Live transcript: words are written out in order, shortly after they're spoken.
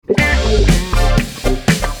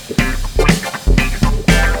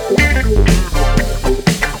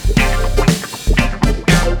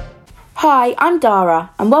Hi, I'm Dara,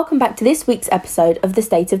 and welcome back to this week's episode of The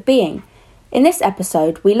State of Being. In this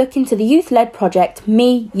episode, we look into the youth-led project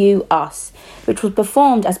Me, You, Us, which was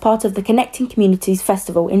performed as part of the Connecting Communities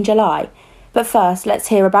Festival in July. But first, let's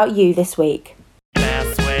hear about you this week.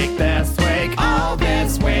 This week, all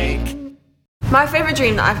this week. My favourite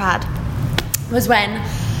dream that I've had was when...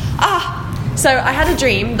 So I had a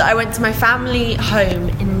dream that I went to my family home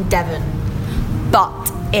in Devon,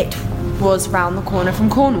 but it was round the corner from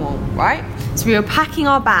Cornwall, right? So we were packing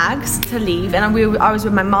our bags to leave, and I was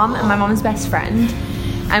with my mum and my mum's best friend,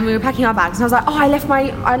 and we were packing our bags, and I was like,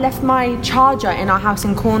 I left my charger in our house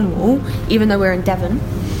in Cornwall, even though we're in Devon.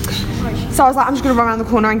 So I was like, I'm just gonna run around the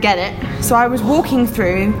corner and get it. So I was walking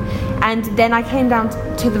through, and then I came down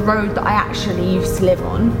to the road that I actually used to live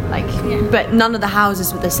on, but none of the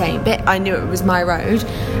houses were the same, but I knew it was my road,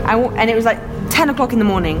 and it was like 10 o'clock in the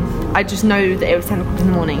morning. I just know that it was 10 o'clock in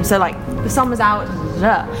the morning, so like the sun was out.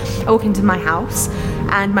 I walk into my house,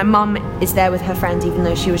 and my mum is there with her friends, even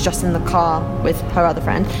though she was just in the car with her other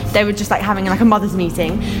friend. They were just like having like a mother's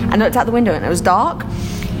meeting, and I looked out the window and it was dark,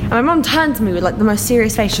 and my mum turned to me with like the most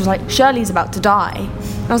serious face. She was like, Shirley's about to die.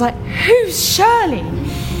 And I was like, who's Shirley?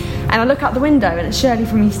 And I look out the window and it's Shirley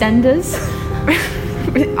from EastEnders.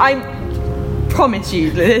 I promise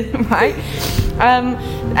you, right?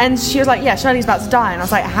 And she was like, yeah, Shirley's about to die. And I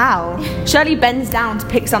was like, how? Shirley bends down to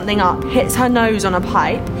pick something up, hits her nose on a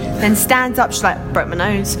pipe, then stands up. She's like, broke my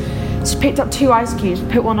nose. She picked up 2 ice cubes,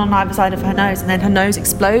 put one on either side of her nose, and then her nose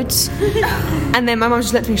explodes. And then my mum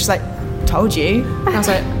just looked at me, she's like, told you. And I was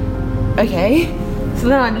like, okay. So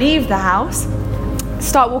then I leave the house,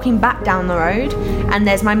 start walking back down the road, and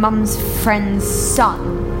there's my mum's friend's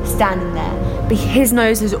son standing there. But his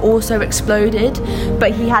nose has also exploded,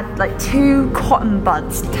 but he had like 2 cotton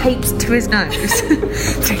buds taped to his nose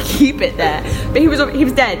to keep it there. But he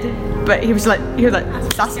was dead, but he was like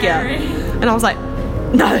Saskia, and I was like,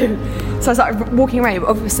 no. So I started walking away, but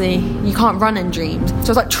obviously you can't run in dreams. So I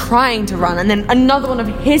was like trying to run, and then another one of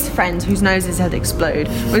his friends whose noses had exploded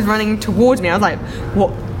was running towards me. I was like,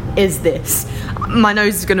 what is this? My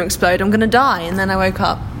nose is going to explode, I'm going to die. And then I woke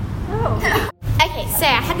up. Okay, so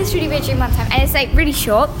I had this really weird dream one time, and it's like really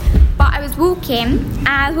short, but I was walking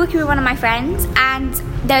with one of my friends, and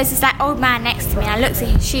there was this like old man next to me, and I looked at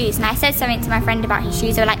his shoes, and I said something to my friend about his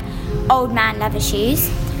shoes. They were like old man leather shoes,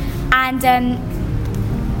 and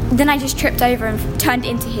then I just tripped over and turned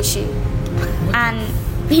into his shoe, and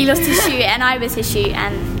he lost his shoe, and I was his shoe,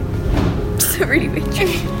 and it's a really weird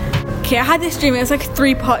dream. Okay, I had this dream. It was like a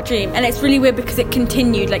 3-part dream, and it's really weird because it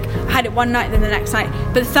continued. Like I had it one night, then the next night,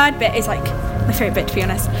 but the third bit is like my favourite bit, to be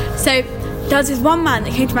honest. So there was this one man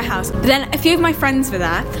that came to my house, but then a few of my friends were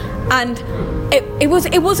there, and it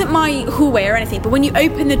wasn't my hallway or anything, but when you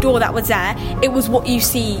open the door that was there, it was what you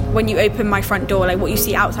see when you open my front door, like what you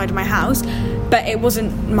see outside of my house, but it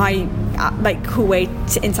wasn't my like hallway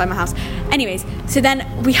to inside my house. Anyways, so then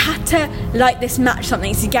we had to light this match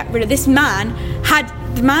something to get rid of this man.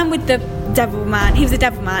 The man with the devil man, he was a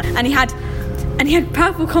devil man, and he had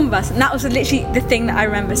purple Converse, and that was literally the thing that I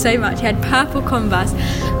remember so much. He had purple Converse,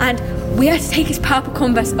 and we had to take his purple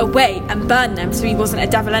Converse away and burn them so he wasn't a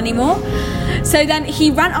devil anymore. So then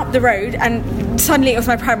he ran up the road, and suddenly it was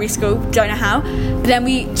my primary school, don't know how, but then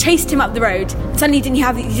we chased him up the road. Suddenly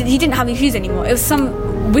he didn't have these shoes anymore. It was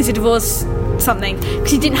some Wizard of Oz something,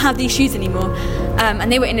 because he didn't have these shoes anymore,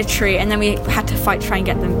 and they were in a tree, and then we had to fight to try and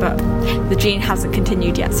get them, but the dream hasn't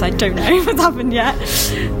continued yet, so I don't know what's happened yet.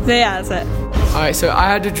 So yeah, that's it. Alright, so I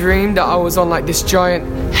had a dream that I was on like this giant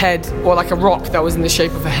head, or like a rock that was in the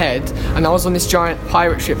shape of a head, and I was on this giant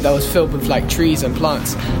pirate ship that was filled with like trees and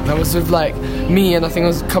plants, and I was with like me, and I think I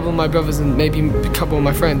was a couple of my brothers and maybe a couple of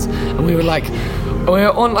my friends, and we were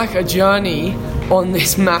on like a journey on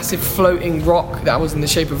this massive floating rock that was in the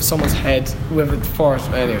shape of someone's head with a forest.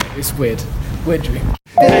 Anyway, it's weird dream.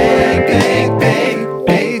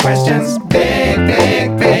 Big questions.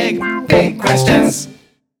 Big questions.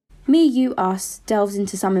 Me, You, Us delves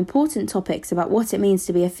into some important topics about what it means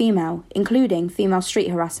to be a female, including female street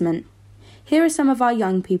harassment. Here are some of our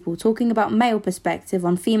young people talking about male perspective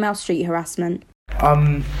on female street harassment.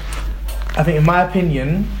 I think in my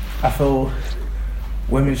opinion, I feel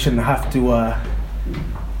women shouldn't have to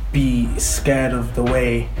be scared of the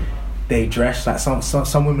way they dress. Like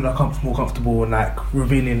some women are more comfortable in like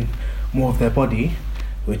revealing more of their body,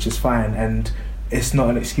 which is fine, and it's not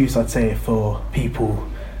an excuse, I'd say, for people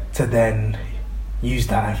to then use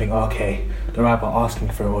that and think, okay, they're either asking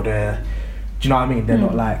for it or they're, do you know what I mean? They're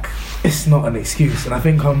not like, it's not an excuse. And I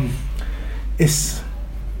think it's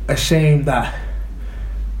a shame that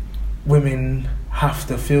women have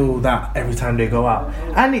to feel that every time they go out.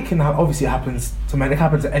 And it can obviously it happens to men, it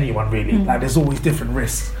happens to anyone really. Like there's always different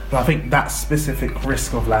risks. But I think that specific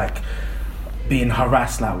risk of like being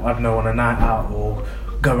harassed, like I don't know, on a night out or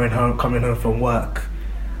coming home from work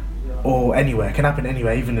or anywhere, it can happen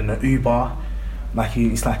anywhere, even in an Uber. Like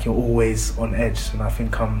it's like you're always on edge, and I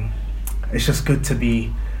think it's just good to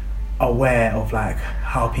be aware of like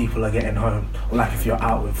how people are getting home, or like if you're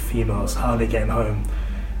out with females, how they're getting home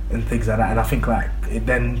and things like that. And I think like it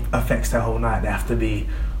then affects their whole night. They have to be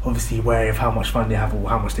obviously wary of how much fun they have or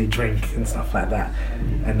how much they drink and stuff like that.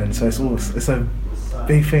 And then so it's a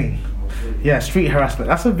big thing. Yeah, street harassment.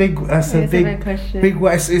 That's a big question. Big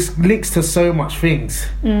word. It links to so much things.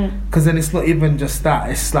 Because then it's not even just that.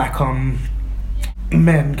 It's like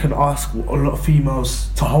men can ask a lot of females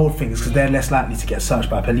to hold things because they're less likely to get searched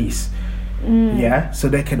by police. Yeah, so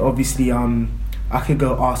they can obviously I could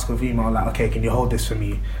go ask a female like, okay, can you hold this for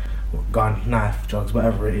me? Gun, knife, drugs,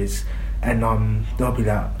 whatever it is, and they'll be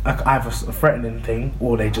like either a threatening thing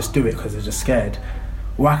or they just do it because they're just scared.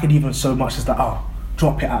 Or I could even so much as that,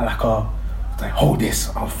 drop it at like hold this,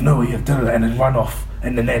 I'll know what you've done, and then run off,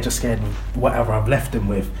 and then they're just scared of whatever I've left them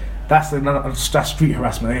with. That's street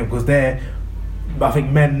harassment because I think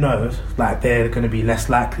men know like they're going to be less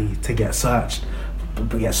likely to get searched,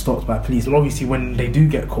 but get stopped by police. And obviously when they do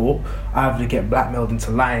get caught, either they get blackmailed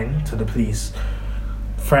into lying to the police,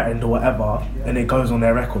 threatened or whatever, and it goes on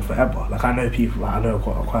their record forever. Like I know people, like I know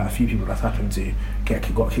quite a few people that's happened to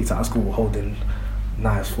got kicked out of school holding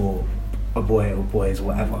knives for a boy or boys or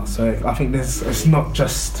whatever. So I think it's not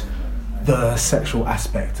just the sexual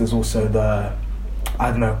aspect, there's also the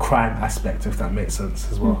crime aspect, if that makes sense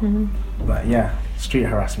as well. But yeah, street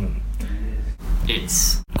harassment.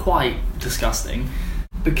 It's quite disgusting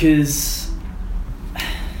because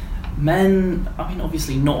men, I mean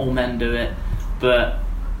obviously not all men do it, but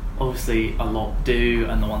obviously a lot do,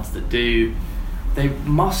 and the ones that do, they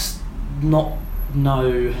must not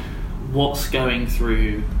know what's going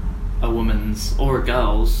through a woman's or a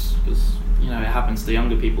girl's, because you know it happens to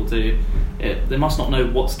younger people too. They must not know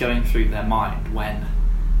what's going through their mind when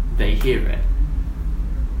they hear it,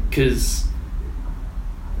 because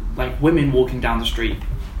like women walking down the street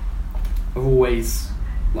are always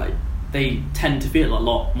like, they tend to feel a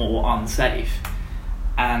lot more unsafe,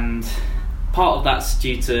 and part of that's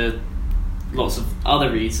due to lots of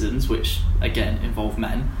other reasons which again involve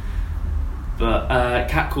men, but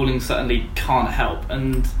catcalling certainly can't help.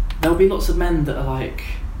 And there'll be lots of men that are like,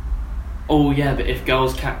 oh yeah, but if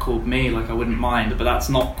girls catcalled me, like I wouldn't mind. But that's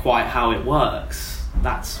not quite how it works.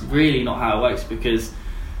 That's really not how it works, because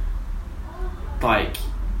like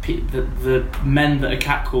the men that are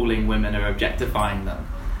catcalling women are objectifying them,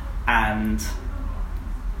 and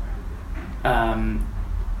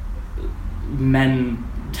men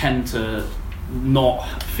tend to not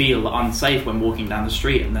feel unsafe when walking down the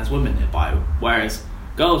street and there's women nearby, whereas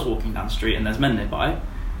girls walking down the street and there's men nearby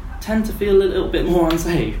tend to feel a little bit more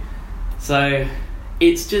unsafe. So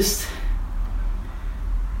it's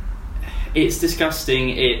disgusting,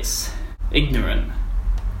 it's ignorant,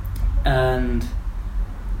 and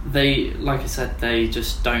they, like I said, they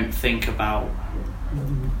just don't think about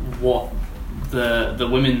what the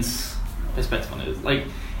women's perspective on it is. Like,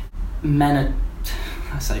 men are,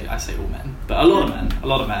 I say all men, but a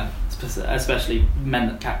lot of men, especially men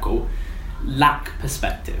that catcall, lack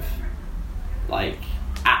perspective, like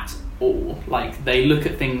at all. Like they look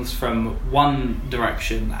at things from one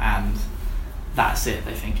direction and that's it.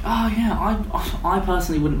 They think, oh yeah, I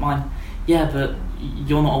personally wouldn't mind. Yeah, but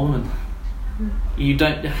you're not a woman. You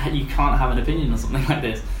can't have an opinion on something like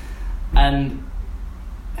this. And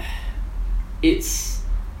it's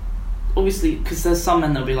obviously because there's some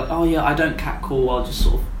men that'll be like, oh yeah, I don't catcall, I'll just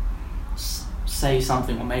sort of say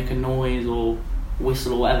something or make a noise or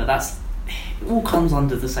whistle or whatever. It all comes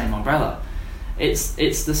under the same umbrella. It's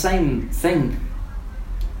the same thing.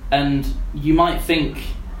 And you might think,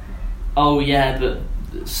 oh yeah, but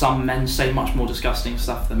some men say much more disgusting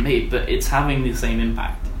stuff than me, but it's having the same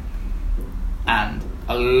impact. And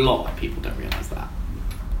a lot of people don't realise that.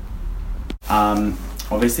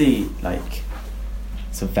 Obviously, like,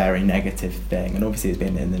 it's a very negative thing, and obviously it's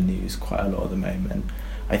been in the news quite a lot at the moment.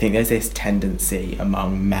 I think there's this tendency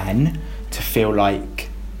among men to feel like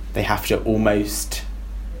they have to almost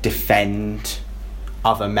defend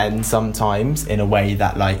other men sometimes in a way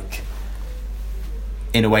that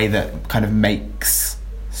kind of makes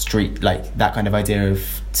that kind of idea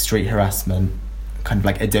of street harassment kind of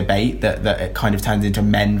like a debate that it kind of turns into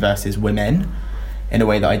men versus women in a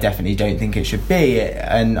way that I definitely don't think it should be.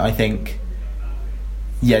 And I think,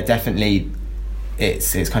 yeah, definitely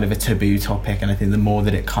it's kind of a taboo topic, and I think the more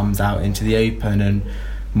that it comes out into the open and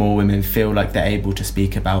more women feel like they're able to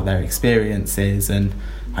speak about their experiences and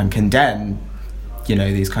condemn, you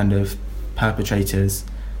know, these kind of perpetrators,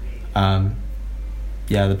 the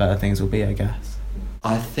better things will be, I guess.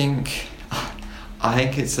 I think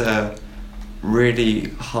it's a really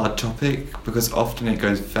hard topic because often it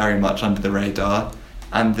goes very much under the radar,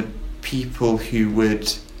 and the people who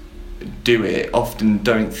would do it often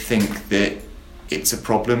don't think that it's a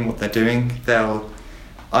problem what they're doing.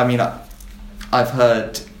 I've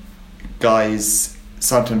heard guys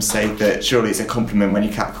sometimes say that surely it's a compliment when you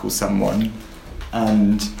catcall someone,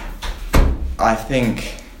 and I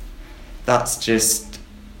think that's just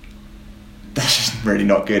really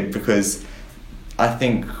not good, because I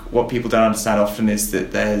think what people don't understand often is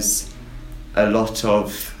that there's a lot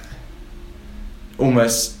of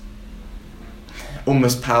almost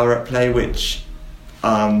power at play, which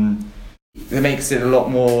it makes it a lot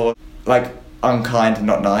more like unkind and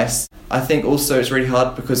not nice. I think also it's really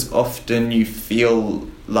hard because often you feel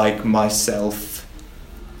like myself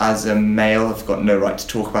as a male have got no right to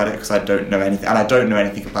talk about it because I don't know anything, and I don't know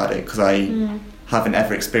anything about it because I haven't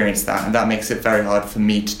ever experienced that, and that makes it very hard for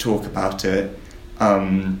me to talk about it.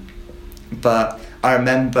 But I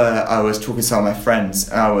remember I was talking to some of my friends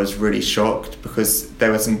and I was really shocked because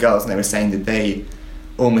there were some girls and they were saying that they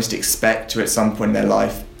almost expect to at some point in their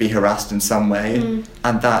life be harassed in some way,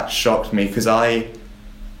 and that shocked me because I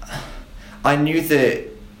knew that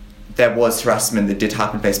there was harassment that did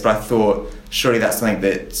happen in place, but I thought surely that's something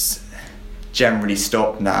that's generally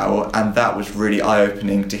stopped now, and that was really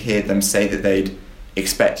eye-opening to hear them say that they'd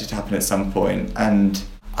expect it to happen at some point. And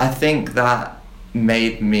I think that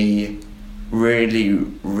made me really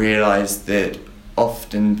realise that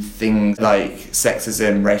often things like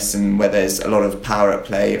sexism, racism, where there's a lot of power at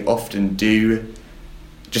play, often do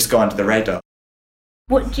just go under the radar.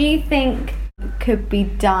 What do you think could be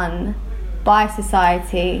done by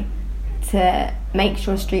society to make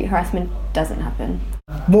sure street harassment doesn't happen?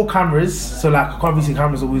 More cameras, so like obviously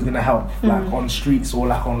cameras are always going to help, like on streets or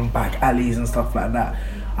like on back alleys and stuff like that.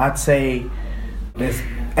 I'd say there's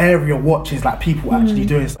area watches, like people actually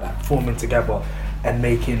doing stuff, like forming together and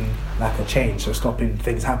making like a change, so stopping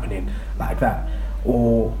things happening like that.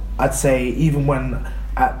 Or I'd say even when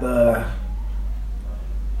at the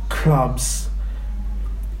clubs,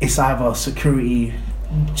 it's either security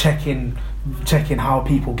checking how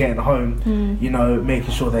people getting home, you know,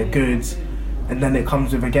 making sure they're good. And then it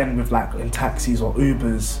comes with like in taxis or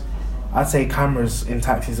Ubers, I'd say cameras in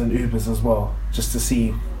taxis and Ubers as well, just to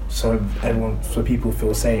see, so people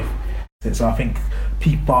feel safe. So I think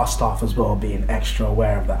bar staff as well being extra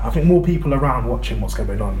aware of that. I think more people around watching what's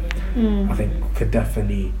going on, I think could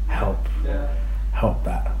definitely help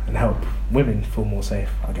that and help women feel more safe,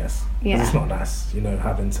 I guess. Yeah. 'Cause it's not nice, you know,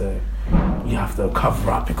 you have to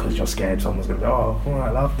cover up because you're scared someone's going to be, oh, all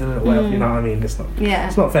right, love, whatever, you know what I mean? It's not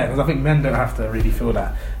fair, because I think men don't have to really feel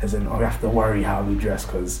that, as in, we have to worry how we dress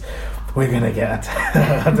because we're going to get,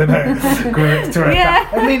 I don't know, correct.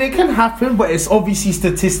 I mean, it can happen, but it's obviously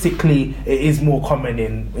statistically, it is more common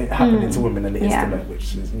in it happening to women than it is to men,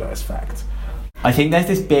 which is, you know, it's fact. I think there's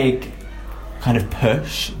this big kind of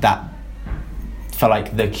push that for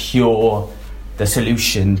like the cure, the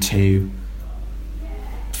solution to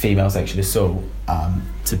female sexual assault,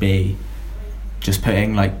 to be just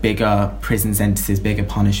putting like bigger prison sentences, bigger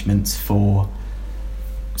punishments for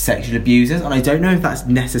sexual abusers. And I don't know if that's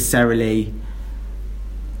necessarily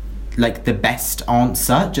like the best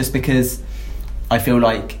answer, just because I feel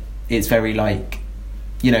like it's very like,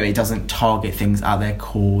 you know, it doesn't target things at their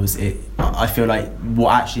cause. I feel like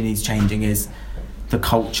what actually needs changing is the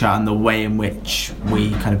culture and the way in which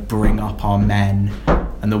we kind of bring up our men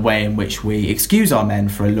and the way in which we excuse our men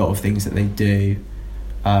for a lot of things that they do,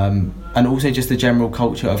 and also just the general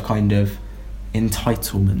culture of kind of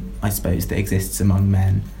entitlement, I suppose, that exists among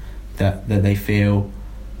men, that they feel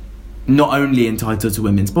not only entitled to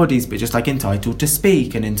women's bodies, but just like entitled to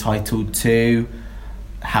speak and entitled to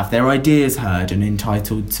have their ideas heard and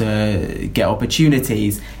entitled to get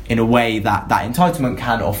opportunities, in a way that entitlement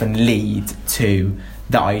can often lead to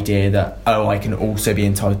the idea that, oh, I can also be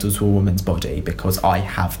entitled to a woman's body because I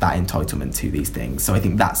have that entitlement to these things. So I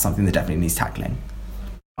think that's something that definitely needs tackling.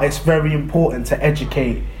 It's very important to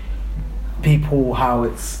educate people how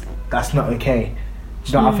that's not okay.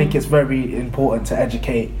 You know, I think it's very important to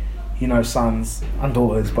educate, you know, sons and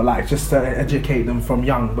daughters, but like just to educate them from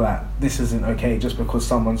young, like this isn't okay just because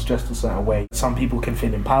someone's dressed a certain way. Some people can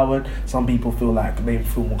feel empowered, some people feel like they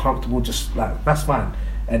feel more comfortable, just like that's fine,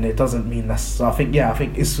 and it doesn't mean that's. So I think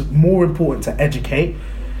it's more important to educate,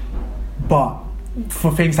 but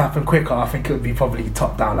for things to happen quicker, I think it would be probably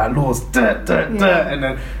top down, like laws, and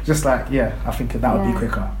then just like I think that would be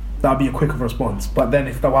quicker. That would be a quicker response. But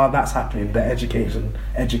then while that's happening, the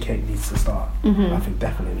educate needs to start. I think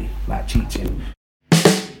definitely, like teaching.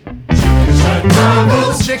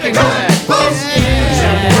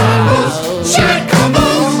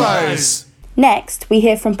 Next, we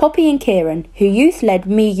hear from Poppy and Kieran, who youth-led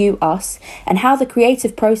Me, You, Us, and how the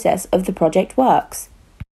creative process of the project works.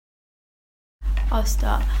 I'll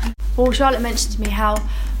start. Well, Charlotte mentioned to me how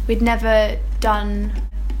we'd never done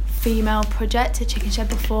female project at Chickenshed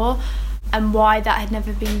before and why that had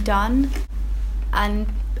never been done. And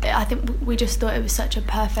I think we just thought it was such a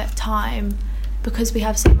perfect time because we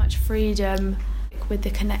have so much freedom with the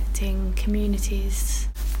Connecting Communities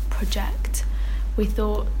project. We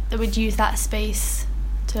thought that we'd use that space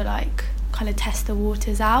to like kind of test the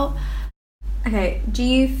waters out. Okay, do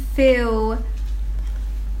you feel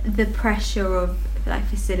the pressure of like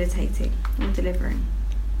facilitating or delivering?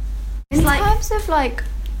 In terms of like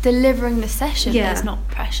delivering the session, there's not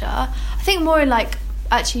pressure. I think more like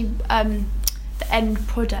actually the end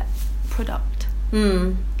product.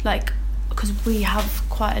 Like, because we have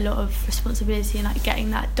quite a lot of responsibility in like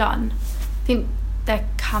getting that done. I think there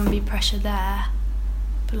can be pressure there,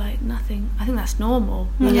 but like nothing. I think that's normal.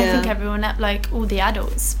 I think everyone, like all the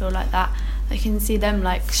adults, feel like that. I can see them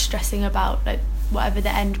like stressing about like whatever the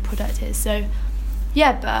end product is. So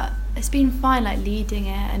yeah, but it's been fine like leading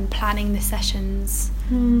it and planning the sessions.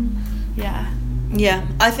 Yeah,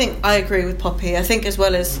 I think I agree with Poppy. I think as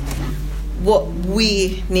well as what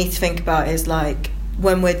we need to think about is like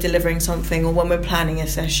when we're delivering something or when we're planning a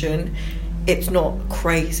session, it's not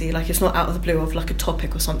crazy, like it's not out of the blue of like a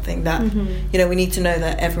topic or something that you know, we need to know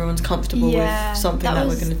that everyone's comfortable with something that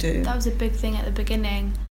we're going to do. That was a big thing at the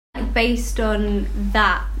beginning. Like based on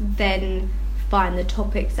that, then find the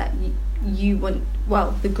topics that you want,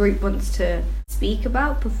 well, the group wants to speak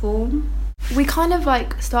about, perform. We kind of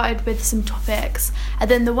like started with some topics, and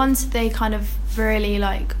then the ones that they kind of really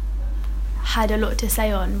like had a lot to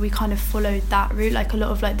say on, we kind of followed that route, like a lot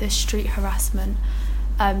of like the street harassment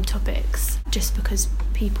topics, just because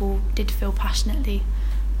people did feel passionately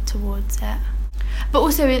towards it. But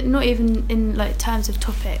also not even in like terms of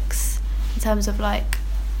topics, in terms of like,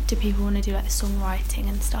 do people want to do like songwriting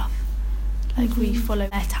and stuff? Like we follow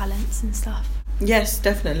their talents and stuff. Yes,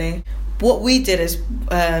 definitely. What we did is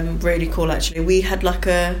really cool actually. We had like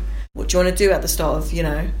a, what do you want to do at the start of, you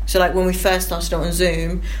know, so like when we first started on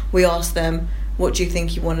Zoom, we asked them, what do you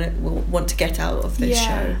think you want to get out of this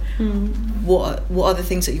show? What are the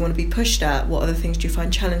things that you want to be pushed at? What other things do you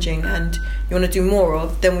find challenging and you want to do more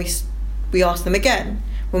of? Then we asked them again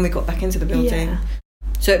when we got back into the building.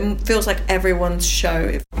 So it feels like everyone's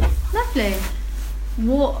show. Lovely.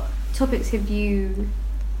 What topics have you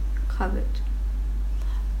covered?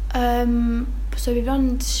 So we've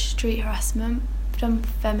done street harassment, we've done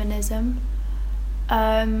feminism,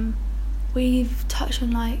 we've touched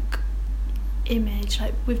on like image,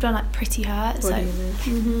 like we've done like pretty hurts, like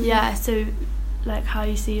yeah, so like how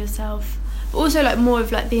you see yourself, but also like more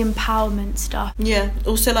of like the empowerment stuff,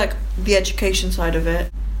 also like the education side of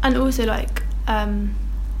it, and also like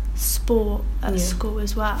sport at school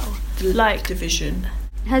as well, like division.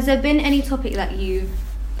 Has there been any topic that you've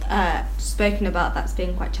spoken about that's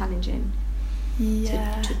been quite challenging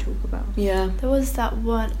to talk about? There was that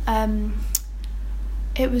one,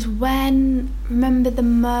 it was when, remember the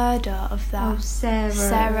murder of that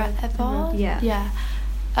Sarah Evald?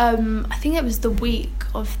 I think it was the week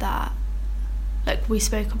of that, like we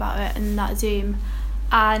spoke about it in that Zoom,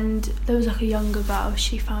 and there was like a younger girl,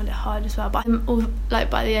 she found it hard as well, but like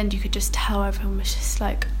by the end you could just tell everyone was just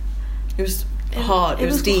like, it was hard, it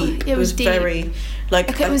was deep, it was deep. Very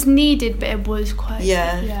like it was needed, but it was quite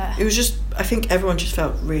it was just, I think everyone just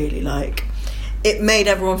felt really like, it made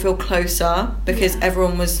everyone feel closer because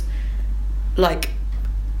everyone was like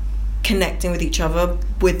connecting with each other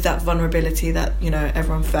with that vulnerability that, you know,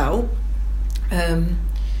 everyone felt.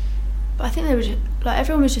 But I think they were just, like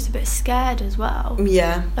everyone was just a bit scared as well.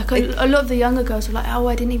 Like a lot of the younger girls were like, oh,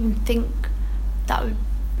 I didn't even think that would,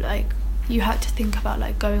 like, you had to think about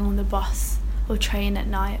like going on the bus or train at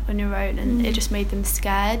night on your own, and it just made them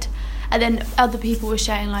scared. And then other people were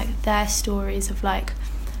sharing like their stories of like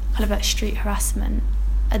kind of like street harassment,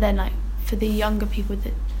 and then like for the younger people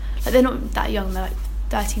that, like they're not that young, they're like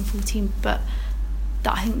 13, 14, but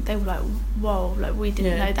that I think they were like, whoa, like we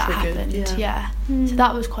didn't know that happened. So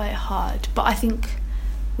that was quite hard, but I think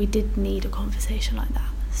we did need a conversation like that.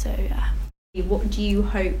 So what do you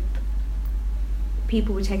hope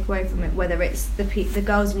people would take away from it, whether it's the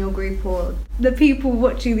girls in your group or the people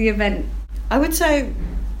watching the event? I would say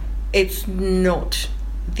it's not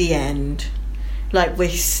the end. Like,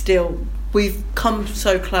 we've come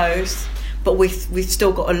so close, but we've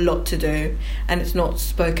still got a lot to do, and it's not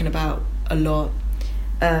spoken about a lot.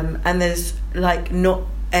 And there's, like, not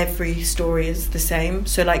every story is the same.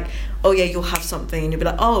 So, like, oh yeah, you'll have something and you'll be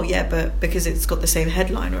like, oh yeah, but because it's got the same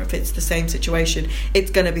headline, or if it's the same situation,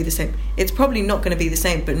 it's going to be the same. It's probably not going to be the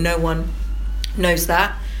same, but no one knows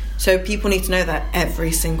that. So people need to know that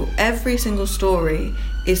every single story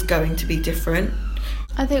is going to be different.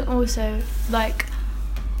 I think also, like,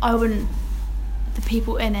 I want the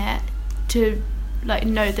people in it to, like,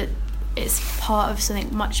 know that it's part of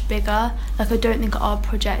something much bigger. Like, I don't think our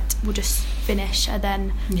project will just finish and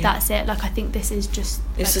then that's it. Like, I think this is just,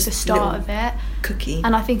 like, the start of it. Cookie.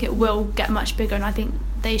 And I think it will get much bigger, and I think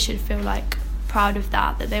they should feel, like, proud of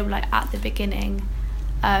that they were, like, at the beginning,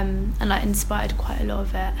 and, like, inspired quite a lot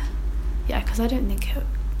of it. Yeah, because I don't think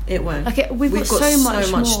it won't. Like, we've got so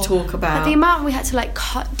much more to talk about. Like, the amount we had to, like,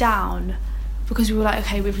 cut down because we were like,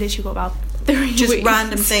 okay, we've literally got about 3 just weeks.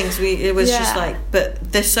 Random things. It was just like,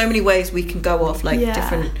 but there's so many ways we can go off, like,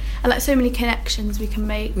 different, and, like, so many connections we can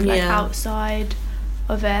make, like, outside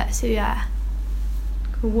of it. So yeah.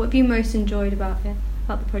 Cool. What have you most enjoyed about the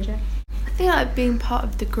project? I think, like, being part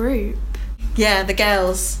of the group. Yeah, the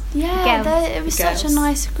girls. Yeah, it was such a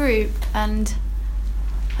nice group, and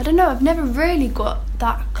I don't know, I've never really got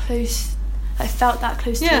that close. I felt that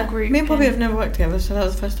close to a group. Me and Poppy have never worked together, so that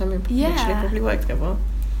was the first time me and Poppy actually probably worked together.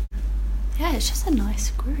 Yeah, it's just a nice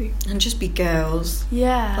group. And just be girls.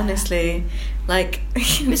 Yeah. Honestly. Like,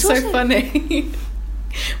 it's so funny.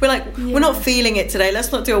 We're like, we're not feeling it today.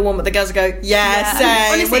 Let's not do a one, but the girls go,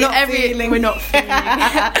 same. Honestly, we're not feeling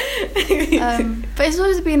it. But it's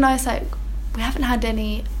always been nice, like, we haven't had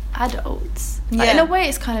any adults. Like, in a way,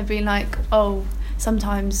 it's kind of been like, oh,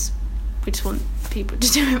 sometimes we just want people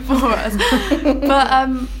to do it for us. But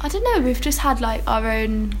I don't know, we've just had, like, our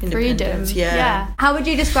own freedom. Yeah. How would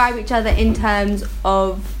you describe each other in terms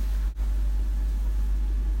of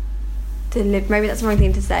maybe that's the wrong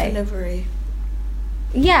thing to say. Delivery.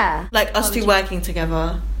 Yeah. Like, us two working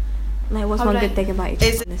together. Like, what's one good thing about each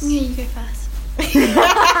other? Yeah, you go first.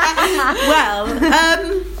 Well,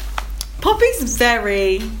 Poppy's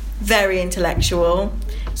very, very intellectual.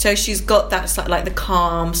 So she's got that, like, the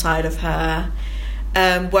calm side of her.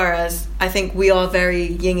 Whereas I think we are very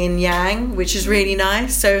yin and yang, which is really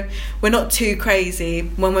nice. So we're not too crazy.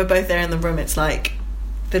 When we're both there in the room, it's like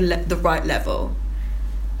the right level.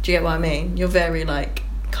 Do you get what I mean? You're very, like,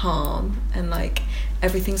 calm and, like,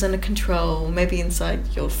 everything's under control. Maybe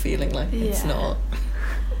inside you're feeling like it's not.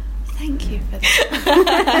 Thank you for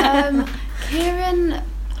that. Kieran,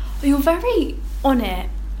 you're very on it.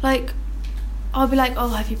 Like, I'll be like, oh,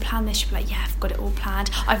 have you planned this? She'll be like, yeah, I've got it all planned.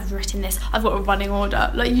 I've written this. I've got a running order.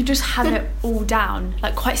 Like, you just have it all down,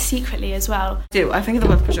 like, quite secretly as well. I think of the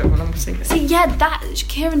word project when I'm secret. See,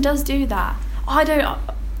 Kieran does do that. I don't.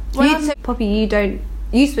 Poppy,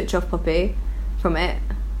 you switch off Poppy from it.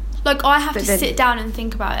 Like, I have to sit down and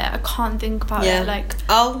think about it. I can't think about it, like...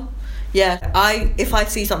 if I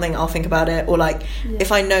see something, I'll think about it. Or, like,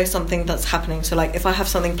 if I know something that's happening. So, like, if I have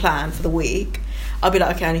something planned for the week, I'll be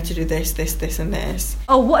like, okay, I need to do this, this, this, and this.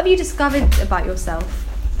 Oh, what have you discovered about yourself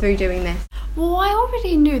through doing this? Well, I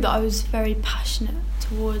already knew that I was very passionate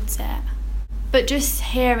towards it. But just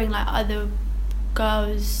hearing, like, other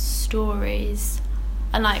girls' stories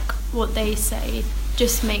and, like, what they say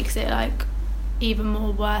just makes it, like, even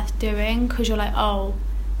more worth doing, because you're like, oh,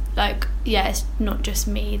 like, yeah, it's not just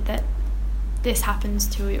me that this happens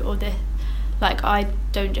to, or this, like, I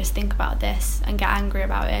don't just think about this and get angry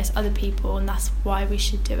about it, it's other people, and that's why we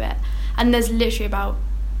should do it. And there's literally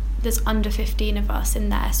there's under 15 of us in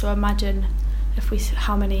there, so imagine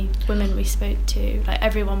how many women we spoke to. Like,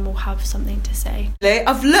 everyone will have something to say.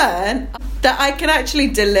 I've learned that I can actually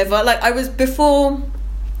deliver. Like, I was before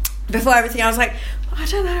everything, I was like, I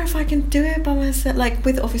don't know if I can do it by myself, like,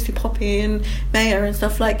 with obviously Poppy and Maya and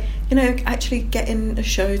stuff, like, you know, actually getting a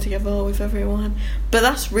show together with everyone. But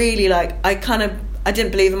that's really, like, I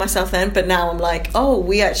didn't believe in myself then, but now I'm like, oh,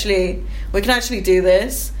 we can actually do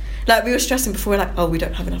this. Like, we were stressing before, we're like, oh, we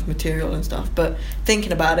don't have enough material and stuff, but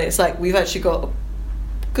thinking about it, it's like, we've actually got a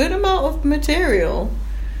good amount of material,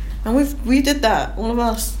 and we did that, all of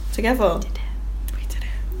us, together.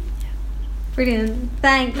 Brilliant.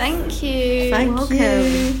 Thank you. Thank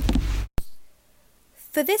you.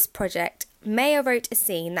 For this project, Maya wrote a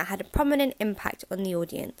scene that had a prominent impact on the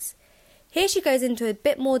audience. Here she goes into a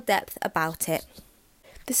bit more depth about it.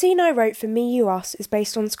 The scene I wrote for Me, You, Us is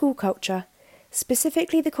based on school culture,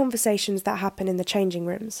 specifically the conversations that happen in the changing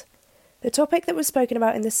rooms. The topic that was spoken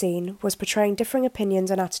about in the scene was portraying differing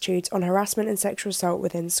opinions and attitudes on harassment and sexual assault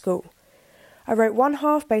within school. I wrote one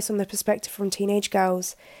half based on the perspective from teenage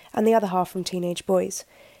girls and the other half from teenage boys.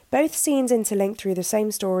 Both scenes interlink through the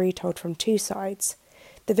same story told from two sides: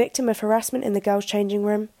 the victim of harassment in the girls' changing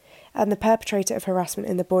room and the perpetrator of harassment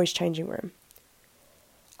in the boys' changing room.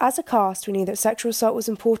 As a cast, we knew that sexual assault was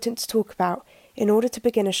important to talk about in order to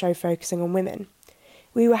begin a show focusing on women.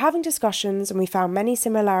 We were having discussions and we found many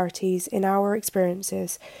similarities in our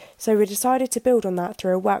experiences, so we decided to build on that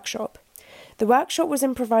through a workshop. The workshop was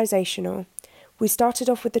improvisational. We started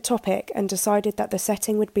off with the topic and decided that the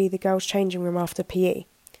setting would be the girls' changing room after PE.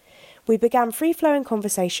 We began free-flowing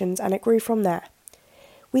conversations and it grew from there.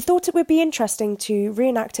 We thought it would be interesting to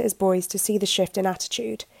reenact it as boys to see the shift in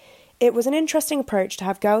attitude. It was an interesting approach to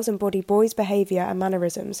have girls embody boys' behaviour and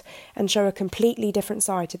mannerisms and show a completely different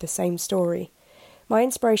side to the same story. My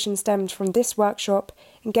inspiration stemmed from this workshop,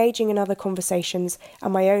 engaging in other conversations,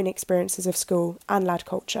 and my own experiences of school and lad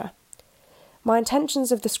culture. My intentions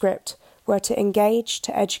of the script were to engage,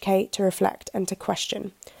 to educate, to reflect, and to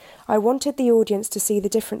question. I wanted the audience to see the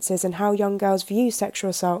differences in how young girls view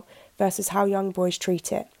sexual assault versus how young boys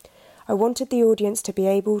treat it. I wanted the audience to be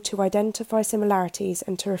able to identify similarities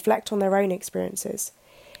and to reflect on their own experiences.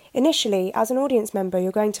 Initially, as an audience member,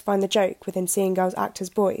 you're going to find the joke within seeing girls act as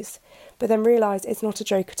boys, but then realise it's not a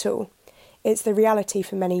joke at all. It's the reality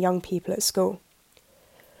for many young people at school.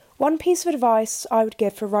 One piece of advice I would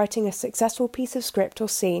give for writing a successful piece of script or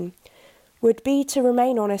scene would be to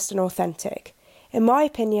remain honest and authentic. In my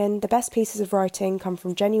opinion, the best pieces of writing come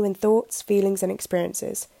from genuine thoughts, feelings and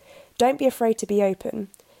experiences. Don't be afraid to be open.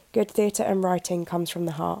 Good theatre and writing comes from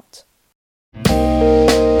the heart.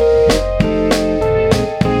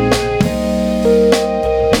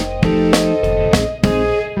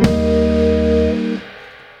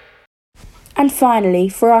 And finally,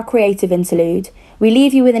 for our creative interlude, we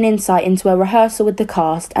leave you with an insight into a rehearsal with the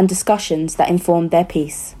cast and discussions that informed their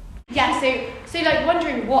piece. Yeah, so like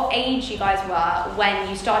wondering what age you guys were when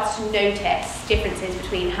you started to notice differences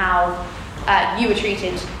between how you were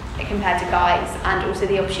treated compared to guys and also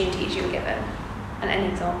the opportunities you were given, and any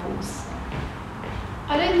examples.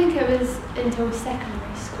 I don't think it was until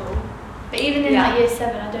secondary school, but even in like year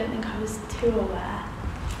 7 I don't think I was too aware.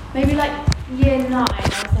 Maybe like year 9 I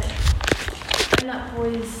was like, when like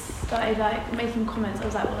boys started like making comments, I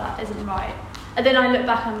was like, well, that isn't right. And then I look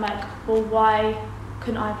back and I'm like, well, why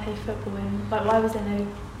couldn't I play football in, like why was there no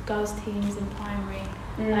girls teams in primary,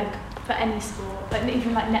 like for any sport, like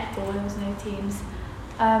even like netball there was no teams.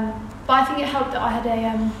 But I think it helped that I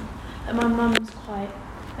had my mum was quite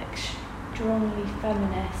like strongly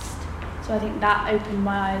feminist, so I think that opened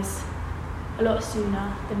my eyes a lot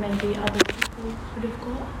sooner than maybe other people would have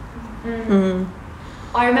got.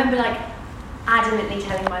 I remember like adamantly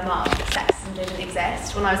telling my mum that sexism didn't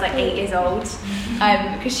exist when I was like 8 years old,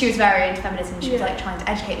 because she was very into feminism and she was like trying to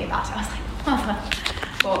educate me about it. I was like,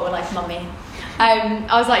 mother, or like mummy.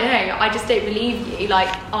 I was like, no, I just don't believe you. Like,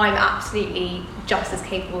 I'm absolutely just as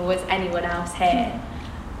capable as anyone else here.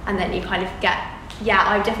 And then you kind of get,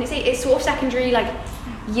 I would definitely say it's sort of secondary, like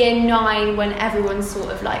year 9, when everyone's sort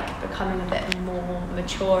of like becoming a bit more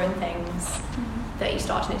mature and things, that you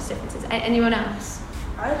start to notice differences. Anyone else?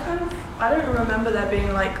 I don't remember there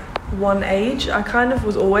being like one age. I kind of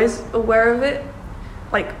was always aware of it,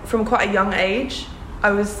 like from quite a young age.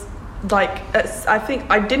 I was like, I think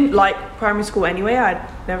I didn't like primary school anyway. I'd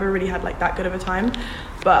never really had like that good of a time,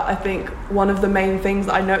 but I think one of the main things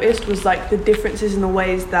that I noticed was like the differences in the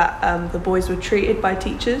ways that the boys were treated by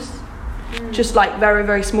teachers. Just like very,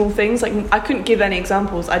 very small things. Like I couldn't give any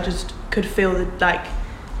examples. I just could feel that like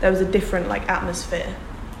there was a different like atmosphere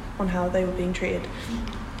on how they were being treated.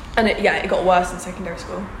 And it got worse in secondary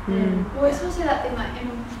school. Well, it's also that thing like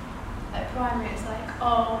in primary, it's like,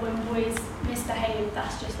 oh, when boys misbehave,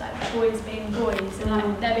 that's just like boys being boys and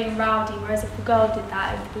like they're being rowdy, whereas if a girl did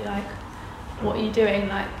that, it would be like, what are you doing?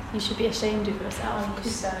 Like, you should be ashamed of yourself.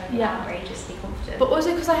 So outrageously confident. But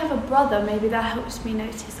also because I have a brother, maybe that helps me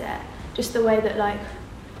notice it. Just the way that like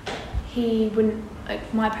he wouldn't,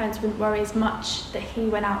 like my parents wouldn't worry as much that he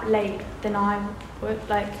went out late than I would,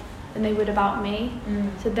 like, than they would about me.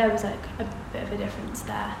 So there was like a bit of a difference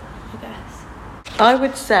there, I guess. I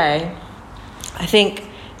would say, I think,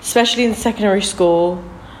 especially in secondary school,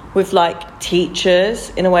 with like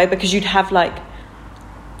teachers in a way, because you'd have like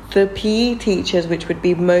the PE teachers, which would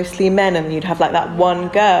be mostly men, and you'd have like that one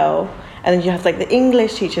girl, and then you have like the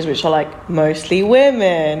English teachers, which are like mostly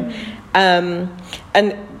women. And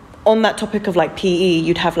on that topic of like PE,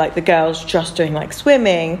 you'd have like the girls just doing like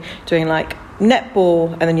swimming, doing like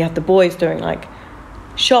netball, and then you have the boys doing like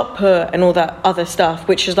shot put and all that other stuff,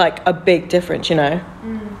 which is like a big difference, you know,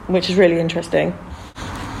 which is really interesting.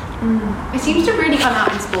 It seems to really come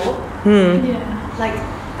out in sport. Yeah. Like,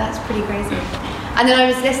 that's pretty crazy. And then I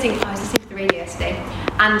was listening to the radio yesterday,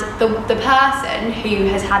 and the person who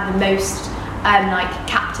has had the most like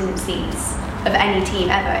captaincies of any team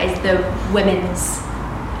ever is the women's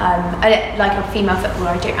like a female footballer.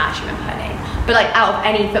 I don't actually remember her name, but like out of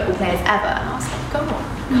any football players ever. And I was like, come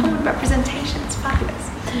on, representation, it's fabulous.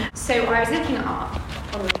 So I was looking it up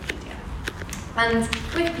on Wikipedia, and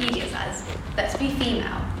Wikipedia says that to be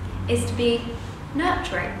female is to be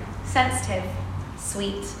nurturing, sensitive,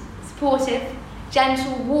 sweet, supportive,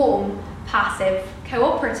 gentle, warm, passive,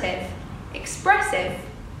 cooperative, expressive,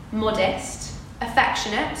 modest,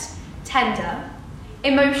 affectionate, tender,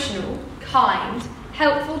 emotional, kind,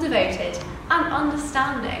 helpful, devoted, and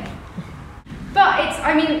understanding. But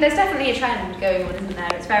there's definitely a trend going on, isn't there?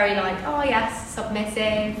 It's very like, oh yes,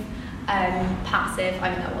 submissive, passive.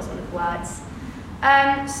 That was one of the words.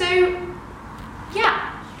 So,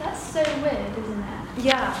 yeah. That's so weird, isn't it?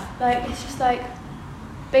 Yeah. Like, it's just like,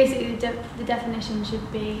 basically the definition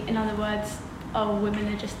should be, in other words, oh, women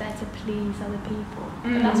are just there to please other people.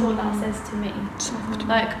 But that's what that says to me.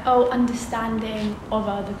 Like, oh, understanding of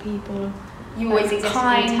other people. You always exist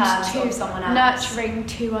in terms of someone else. Nurturing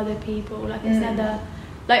to other people. Like, it's never...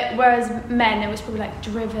 Like, whereas men, it was probably, like,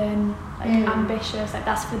 driven, like, ambitious, like,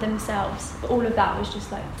 that's for themselves. But all of that was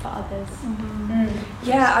just, like, for others.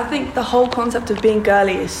 Yeah, I think the whole concept of being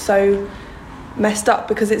girly is so messed up,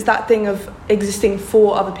 because it's that thing of existing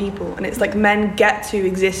for other people, and it's like men get to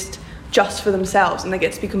exist just for themselves, and they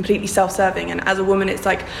get to be completely self-serving, and as a woman it's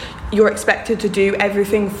like you're expected to do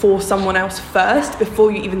everything for someone else first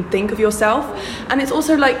before you even think of yourself. And it's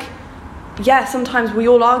also like, yeah, sometimes we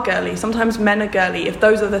all are girly, sometimes men are girly. If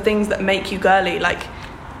those are the things that make you girly, like,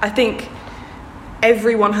 I think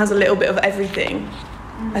everyone has a little bit of everything.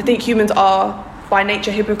 I think humans are by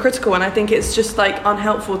nature hypocritical, and I think it's just like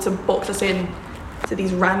unhelpful to box us in to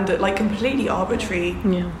these random, like, completely arbitrary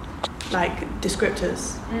like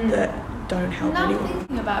descriptors that don't help Now anyone.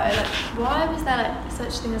 thinking about it, like, why was there like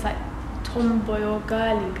such thing as like tomboy or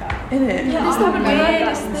girly girl? Isn't it? Yeah, It's I the haven't heard that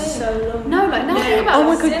weirdest in thing. so long. No, like now thinking about Oh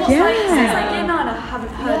my it, God, since, yeah. like, since like year 9 I haven't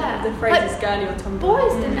heard the phrases Like, girly or tomboy.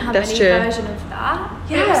 Boys didn't have That's any true. version of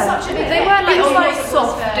that. It was such a big They thing. weren't like, It was oh, like you're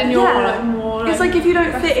soft and you're like more. It's like if you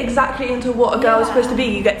don't fit exactly into what a girl is supposed to be,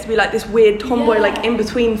 you get to be like this weird tomboy, like in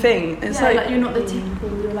between thing. It's like you're not the typical.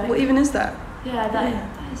 You're like, what even is that? Yeah,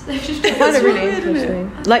 that is just I find it really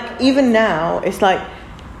interesting. Like, even now, it's like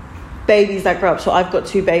babies that grow up. So I've got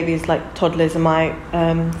 2 babies, like toddlers in my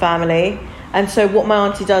family. And so what my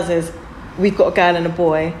auntie does is, we've got a girl and a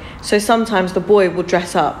boy. So sometimes the boy will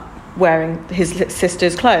dress up wearing his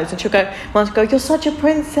sister's clothes. And she'll go, my auntie will go, you're such a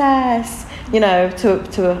princess, you know, to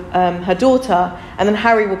her daughter. And then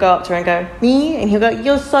Harry will go up to her and go, me? And he'll go,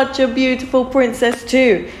 you're such a beautiful princess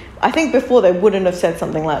too. I think before they wouldn't have said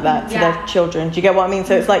something like that to their children. Do you get what I mean?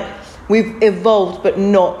 So it's like we've evolved, but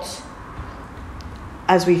not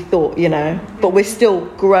as we thought, you know. But we're still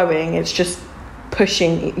growing. It's just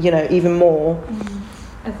pushing, you know, even more.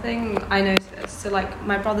 A thing I noticed, so like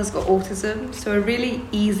my brother's got autism, so a really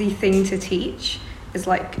easy thing to teach is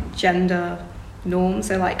like gender norms.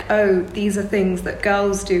 So like, oh, these are things that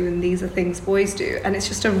girls do and these are things boys do, and it's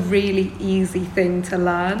just a really easy thing to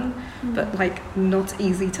learn, but like not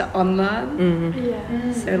easy to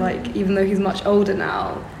unlearn. So like, even though he's much older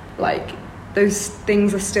now, like those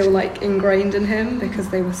things are still like ingrained in him because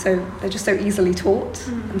they're just so easily taught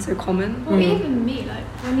and so common. Well, even me, like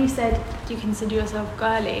when you said, do you consider yourself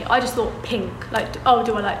girly, I just thought pink, like, oh,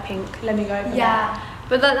 do I like pink, let me go for that.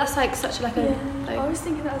 But that's like such like a like, I was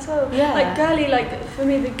thinking that as well. Yeah. Like girly, like for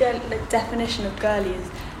me the definition of girly is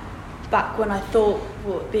back when I thought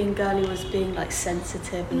what being girly was being like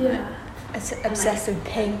sensitive and like obsessive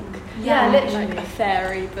pink. Yeah, literally like a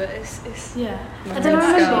fairy, but it's I don't don't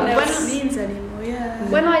know remember what it means anymore.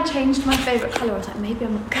 When I changed my favourite colour, I was like, maybe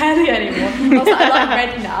I'm not girly anymore. I was like, I like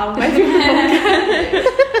red now. Maybe I'm not girly.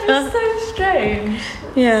 It's so strange.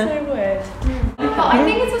 Yeah. So weird. But I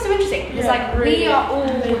think it's also interesting because like we are all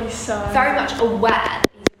very much aware that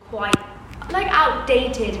these are quite like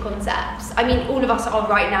outdated concepts. I mean, all of us are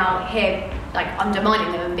right now here like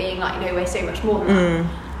undermining them and being like, you know, we're so much more than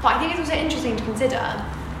that. But I think it's also interesting to consider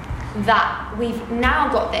that we've now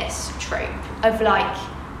got this trope of like,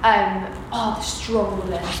 the strong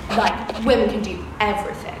woman, like women can do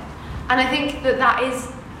everything. And I think that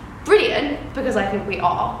is brilliant because I think we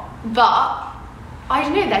are. But I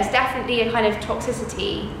don't know, there's definitely a kind of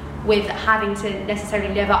toxicity with having to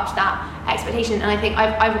necessarily live up to that expectation. And I think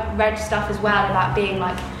I've read stuff as well about being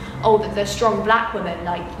like, oh, the strong black woman,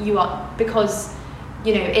 like you are, because,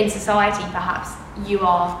 you know, in society perhaps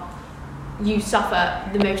you suffer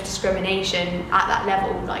the most discrimination at that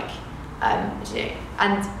level, like, you know,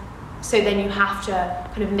 and so then you have to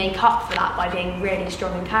kind of make up for that by being really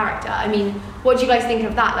strong in character. I mean, what do you guys think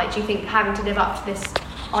of that? Like, do you think having to live up to this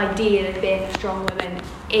ideal of being a strong woman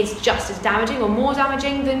is just as damaging or more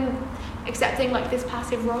damaging than accepting like this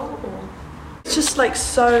passive role? Or it's just like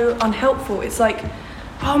so unhelpful. It's like,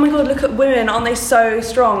 oh my god, look at women, aren't they so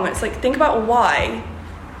strong? It's like, think about why.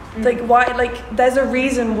 Like, why, like, there's a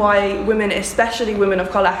reason why women, especially women of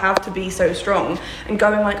colour, have to be so strong, and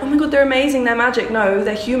going like, oh my god, they're amazing, they're magic. No,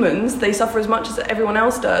 they're humans, they suffer as much as everyone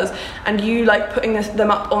else does, and you like putting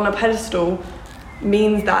them up on a pedestal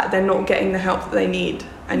means that they're not getting the help that they need,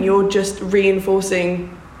 and you're just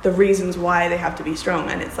reinforcing the reasons why they have to be strong.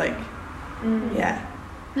 And it's like, yeah.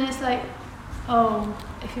 And it's like, oh,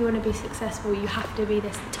 if you want to be successful, you have to be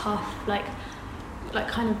this tough, like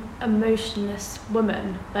kind of emotionless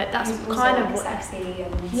woman. Like, that's kind of what, sexy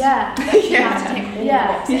and yeah, you have to tick all the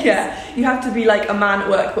boxes. Yeah, you have to be like a man at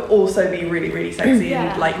work, but also be really, really sexy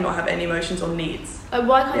and like not have any emotions or needs. Like,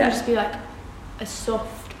 why can't you just be like a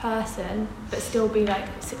soft person but still be like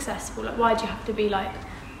successful? Like, why do you have to be like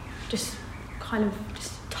just kind of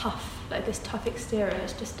just tough, like this tough exterior?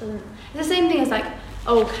 It just doesn't. It's the same thing as like,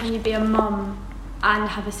 oh, can you be a mum and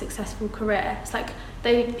have a successful career? It's like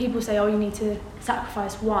people say, oh, you need to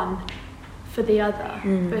sacrifice one for the other,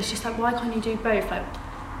 but it's just like, why can't you do both? Like,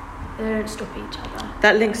 they don't stop each other.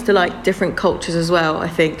 That links to like different cultures as well, I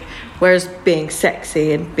think. Whereas being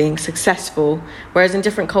sexy and being successful, whereas in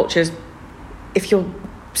different cultures, if you're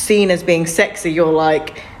seen as being sexy, you're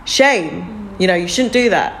like, shame. You know, you shouldn't do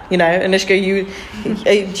that. You know, Anushka,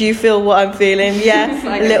 do you feel what I'm feeling? Yes,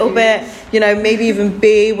 a little bit. You know, maybe even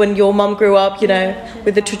B, when your mum grew up, you know,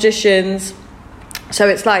 with the traditions. So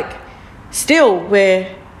it's like, still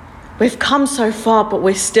we've come so far, but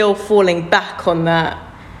we're still falling back on that.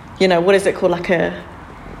 You know, what is it called? Like a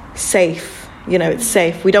safe. You know, it's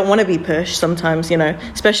safe. We don't want to be pushed sometimes. You know,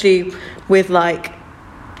 especially with like,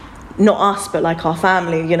 not us, but like our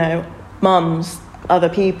family. You know, mums, other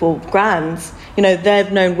people, grands, you know,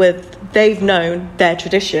 they've known their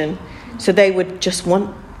tradition, so they would just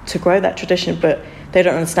want to grow that tradition, but they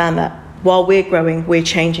don't understand that while we're growing, we're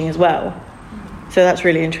changing as well. So that's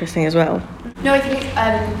really interesting as well. No, I think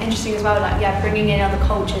it's interesting as well, like, bringing in other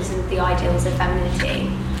cultures and the ideals of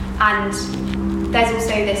femininity. And there's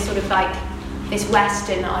also this sort of like this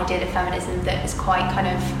Western ideal of feminism that is quite kind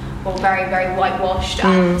of, well, very, very whitewashed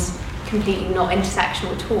and completely not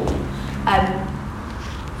intersectional at all.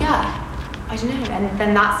 I don't know, and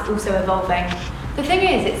then that's also evolving. The thing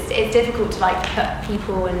is, it's difficult to like put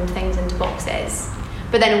people and things into boxes,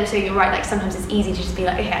 but then also you're right, like sometimes it's easy to just be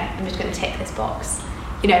like, okay, I'm just going to tick this box.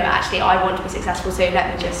 You know, actually I want to be successful, so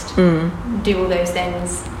let me just do all those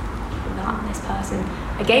things that this person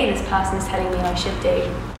is telling me I should do.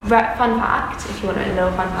 Fun fact, if you want a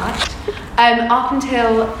little fun fact, up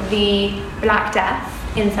until the Black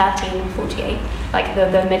Death in 1348, like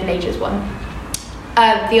the Middle Ages one,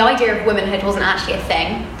 the idea of womanhood wasn't actually a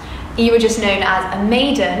thing. You were just known as a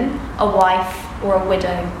maiden, a wife, or a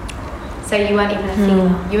widow. So you weren't even a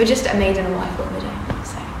female. You were just a maiden, a wife, or a widow.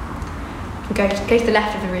 So go to the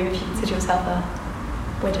left of the room if you consider yourself a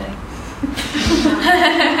widow.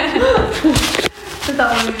 So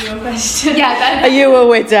that was your question. Yeah. Are you a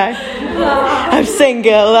widow? I'm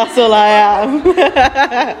single. That's all I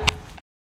am.